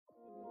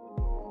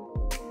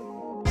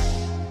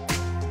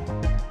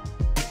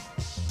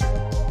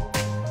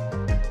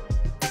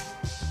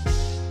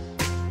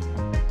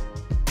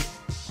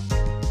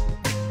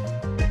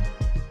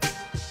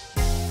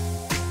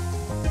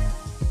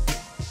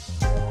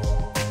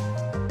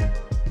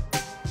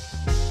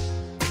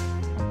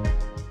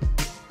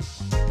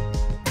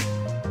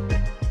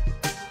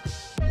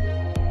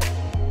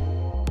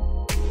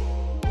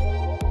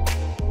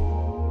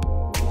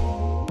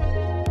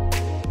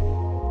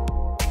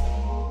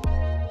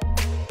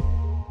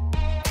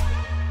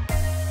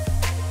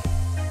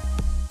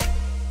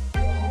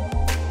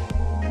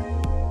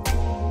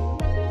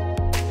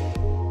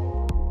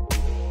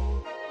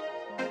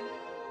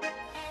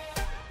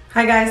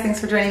Hi guys, thanks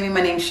for joining me.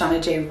 My name is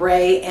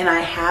ShanaJRaymore and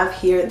I have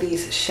here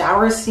these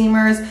shower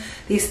steamers.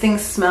 These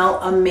things smell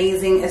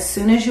amazing. As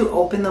soon as you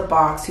open the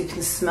box, you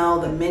can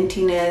smell the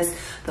mintiness,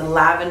 the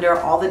lavender,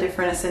 all the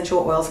different essential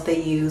oils that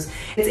they use.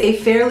 It's a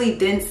fairly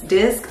dense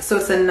disc, so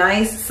it's a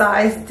nice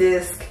size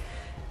disc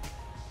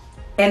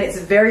and it's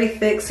very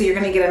thick, so you're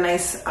gonna get a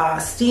nice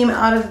steam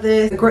out of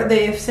this.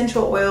 The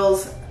essential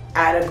oils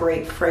add a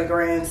great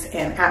fragrance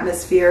and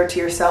atmosphere to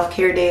your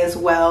self-care day as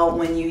well.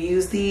 When you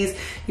use these,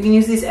 you can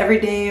use these every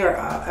day or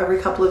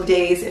every couple of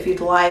days if you'd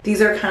like.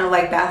 These are kind of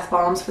like bath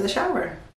bombs for the shower.